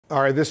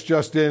All right, this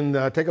just in.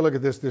 Take a look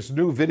at this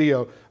new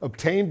video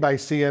obtained by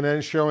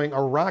CNN showing a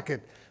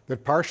rocket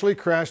that partially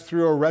crashed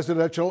through a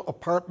residential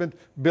apartment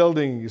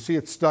building. You see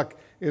it stuck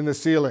in the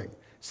ceiling.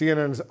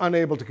 CNN is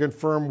unable to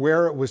confirm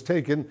where it was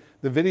taken.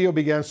 The video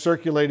began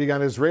circulating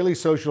on Israeli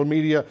social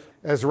media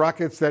as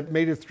rockets that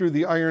made it through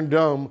the Iron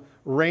Dome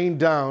rained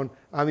down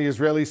on the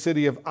Israeli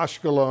city of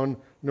Ashkelon,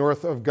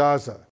 north of Gaza.